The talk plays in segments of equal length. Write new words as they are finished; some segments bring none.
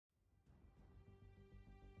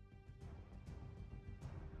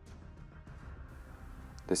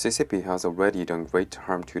The CCP has already done great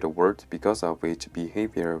harm to the world because of its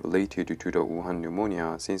behavior related to the Wuhan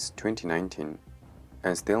pneumonia since 2019,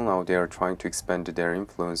 and still now they are trying to expand their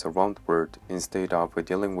influence around the world instead of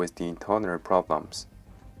dealing with the internal problems.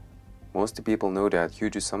 Most people know that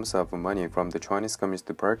huge sums of money from the Chinese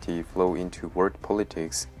Communist Party flow into world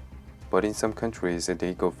politics, but in some countries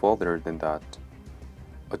they go further than that.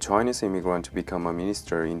 A Chinese immigrant became a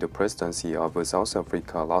minister in the presidency of South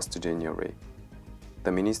Africa last January.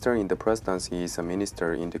 The minister in the presidency is a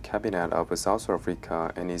minister in the cabinet of South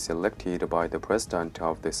Africa and is elected by the president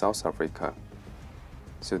of the South Africa.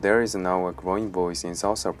 So there is now a growing voice in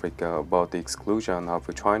South Africa about the exclusion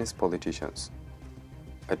of Chinese politicians.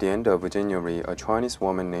 At the end of January, a Chinese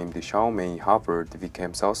woman named Xiao Mei Harvard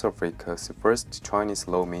became South Africa's first Chinese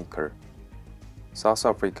lawmaker. South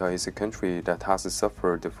Africa is a country that has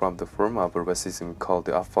suffered from the form of racism called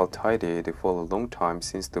apartheid for a long time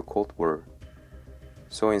since the Cold War.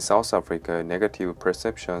 So in South Africa, negative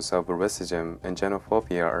perceptions of racism and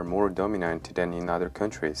xenophobia are more dominant than in other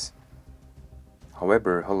countries.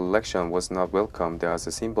 However, her election was not welcomed as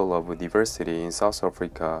a symbol of diversity in South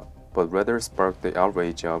Africa, but rather sparked the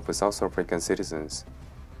outrage of South African citizens.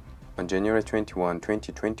 On January 21,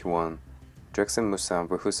 2021, Jackson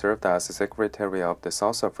Musambu, who served as Secretary of the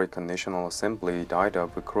South African National Assembly, died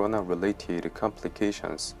of corona-related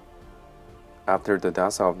complications. After the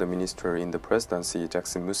death of the minister in the presidency,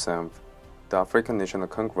 Jackson Musambu, the African National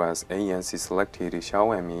Congress ANC selected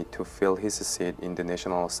Xiao Mei to fill his seat in the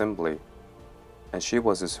National Assembly, and she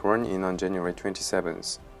was sworn in on January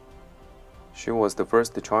 27th. She was the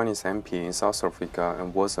first Chinese MP in South Africa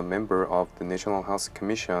and was a member of the National Health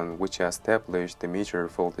Commission, which established the measure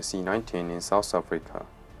for the C-19 in South Africa.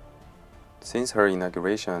 Since her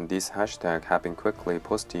inauguration, this hashtag has been quickly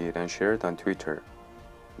posted and shared on Twitter.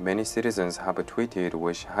 Many citizens have tweeted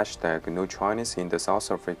with hashtag No Chinese in the South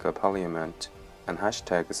Africa Parliament and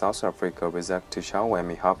hashtag South Africa reject Xiao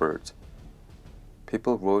Mei Harvard.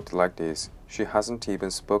 People wrote like this: she hasn't even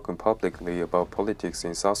spoken publicly about politics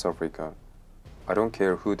in South Africa. I don't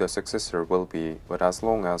care who the successor will be, but as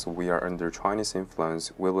long as we are under Chinese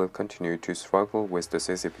influence, we will continue to struggle with the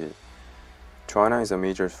CCP. China is a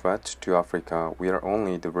major threat to Africa. We are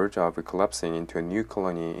only the verge of collapsing into a new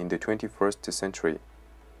colony in the 21st century.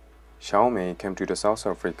 Xiao Mei came to South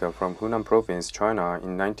Africa from Hunan Province, China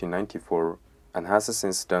in 1994 and has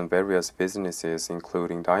since done various businesses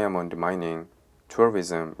including diamond mining,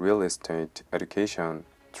 tourism, real estate, education,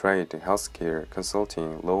 trade, healthcare,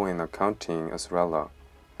 consulting, law and accounting, etc.,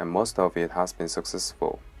 and most of it has been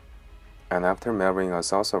successful. And after marrying a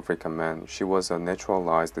South African man, she was a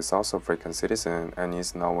naturalized South African citizen and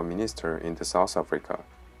is now a minister in South Africa.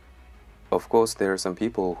 Of course, there are some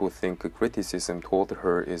people who think criticism toward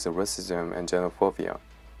her is racism and xenophobia,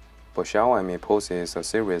 but Xiao Mei poses a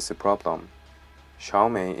serious problem. Xiao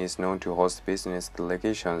Mei is known to host business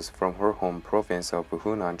delegations from her home province of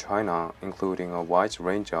Hunan, China, including a wide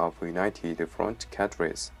range of United Front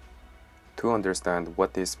cadres. To understand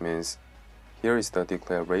what this means, here is the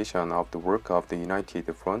declaration of the work of the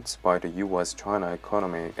United Front by the U.S.-China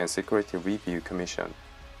Economy and Security Review Commission.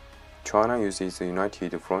 China uses the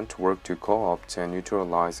United Front work to co-opt and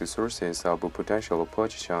neutralize the sources of potential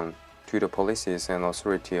opposition to the policies and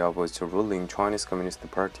authority of its ruling Chinese Communist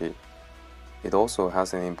Party. It also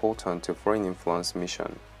has an important foreign influence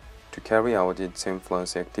mission to carry out its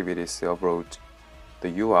influence activities abroad.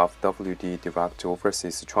 The UFWD directs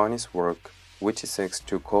overseas Chinese work, which seeks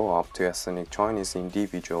to co-opt ethnic Chinese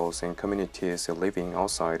individuals and communities living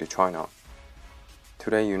outside China.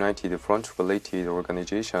 Today, United Front-related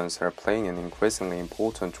organizations are playing an increasingly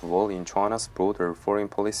important role in China's broader foreign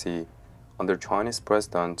policy under Chinese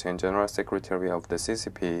President and General Secretary of the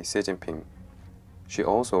CCP, Xi Jinping. She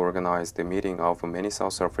also organized the meeting of many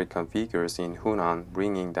South African figures in Hunan,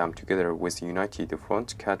 bringing them together with United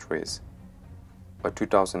Front cadres. A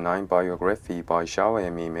 2009 biography by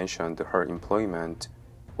Xiao Mei mentioned her employment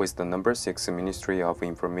with the No. 6 Ministry of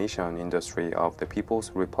Information Industry of the People's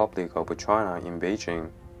Republic of China in Beijing,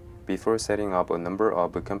 before setting up a number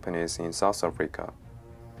of companies in South Africa.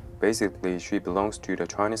 Basically, she belongs to the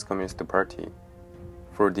Chinese Communist Party.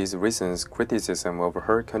 For these reasons, criticism of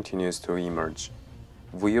her continues to emerge.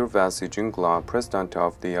 Vuirvas Jungla, president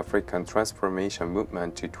of the African Transformation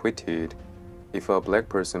Movement, tweeted, "If a black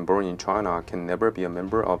person born in China can never be a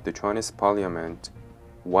member of the Chinese parliament,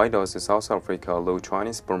 why does South Africa allow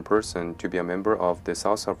Chinese-born person to be a member of the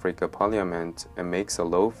South Africa Parliament and makes a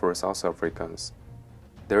law for South Africans?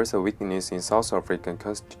 There is a weakness in South African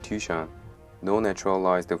constitution. No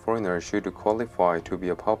naturalized foreigner should qualify to be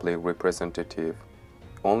a public representative.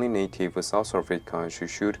 Only native South Africans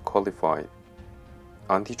should qualify."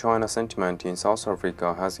 Anti-China sentiment in South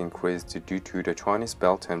Africa has increased due to the Chinese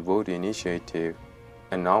Belt and Road Initiative,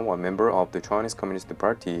 and now a member of the Chinese Communist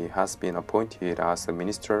Party has been appointed as the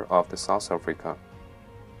Minister of the South Africa.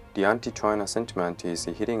 The anti-China sentiment is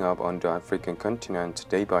heating up on the African continent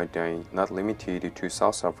day by day, not limited to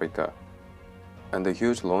South Africa. And the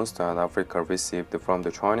huge loans that Africa received from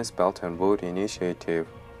the Chinese Belt and Road Initiative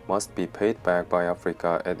must be paid back by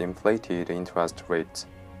Africa at inflated interest rates.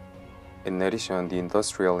 In addition, the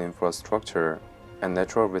industrial infrastructure and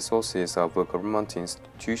natural resources of a government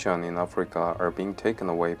institution in Africa are being taken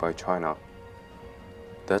away by China.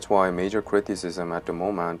 That's why major criticism at the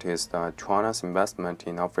moment is that China's investment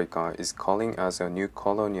in Africa is calling as a new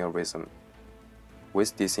colonialism.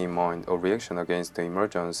 With this in mind, a reaction against the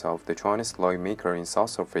emergence of the Chinese lawmaker in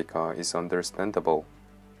South Africa is understandable.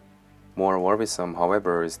 More worrisome,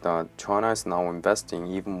 however, is that China is now investing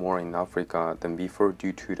even more in Africa than before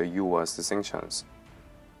due to the US sanctions.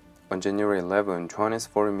 On January 11, China's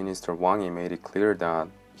Foreign Minister Wang Yi made it clear that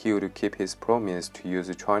he would keep his promise to use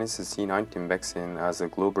the Chinese C-19 vaccine as a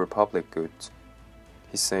global public good.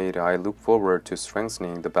 He said, "I look forward to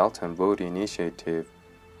strengthening the Belt and Road Initiative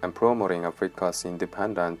and promoting Africa's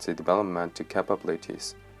independent development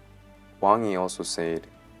capabilities." Wang Yi also said,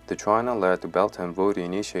 "The China-led Belt and Road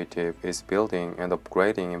Initiative is building and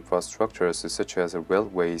upgrading infrastructures such as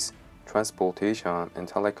railways, transportation, and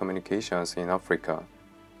telecommunications in Africa.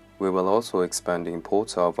 We will also expand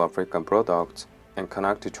imports of African products and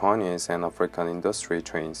connect Chinese and African industry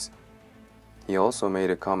chains." He also made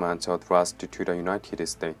a comment addressed to the United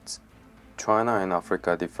States. "China and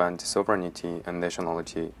Africa defend sovereignty and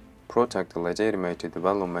nationality, protect legitimate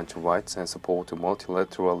development rights, and support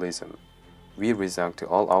multilateralism. We reject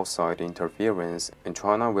all outside interference, and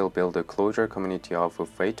China will build a closer community of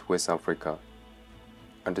faith with Africa."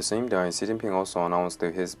 At the same time, Xi Jinping also announced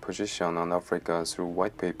his position on Africa through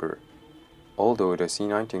white paper. Although the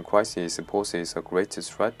C-19 crisis poses a great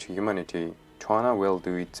threat to humanity, China will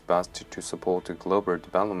do its best to support global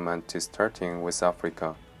development starting with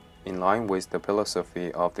Africa, in line with the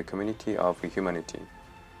philosophy of the community of humanity.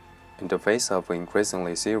 In the face of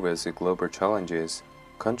increasingly serious global challenges,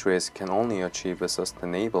 countries can only achieve a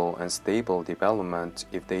sustainable and stable development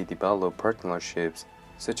if they develop partnerships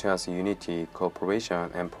such as unity,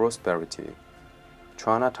 cooperation, and prosperity.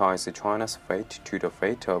 China ties China's fate to the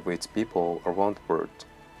fate of its people around the world.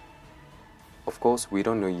 Of course, we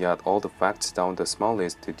don't know yet all the facts down the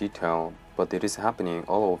smallest detail, but it is happening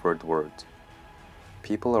all over the world.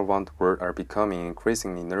 People around the world are becoming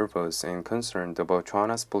increasingly nervous and concerned about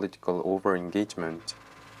China's political over-engagement.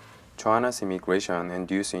 China's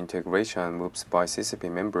immigration-induced integration moves by CCP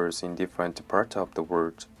members in different parts of the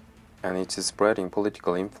world, and its spreading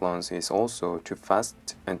political influence is also too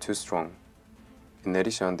fast and too strong. In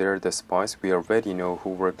addition, there are the spies we already know who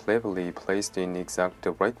were cleverly placed in exact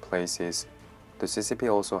the right places. The CCP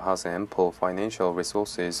also has ample financial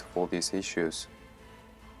resources for these issues.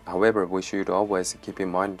 However, we should always keep in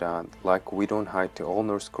mind that, like we don't hate all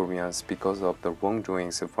North Koreans because of the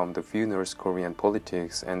wrongdoings from the few North Korean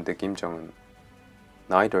politics and the Kim Jong-un,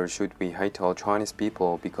 neither should we hate all Chinese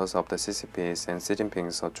people because of the CCP's and Xi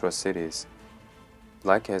Jinping's atrocities.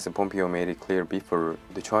 Like as Pompeo made it clear before,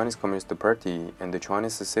 the Chinese Communist Party and the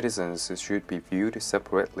Chinese citizens should be viewed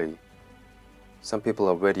separately. Some people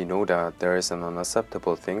already know that there is an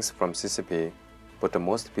unacceptable things from CCP, but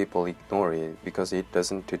most people ignore it because it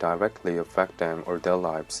doesn't directly affect them or their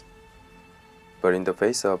lives. But in the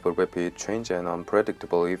face of a rapid change and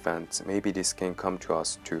unpredictable events, maybe this can come to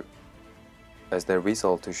us too. As the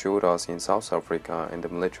result showed us in South Africa and the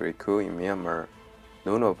military coup in Myanmar,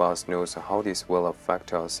 none of us knows how this will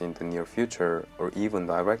affect us in the near future or even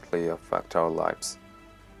directly affect our lives.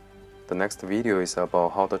 The next video is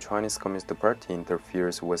about how the Chinese Communist Party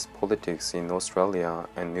interferes with politics in Australia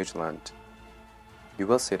and New Zealand. You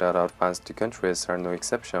will see that advanced countries are no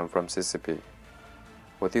exception from CCP.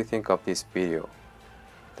 What do you think of this video?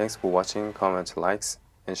 Thanks for watching, comment, likes,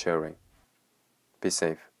 and sharing. Be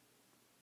safe.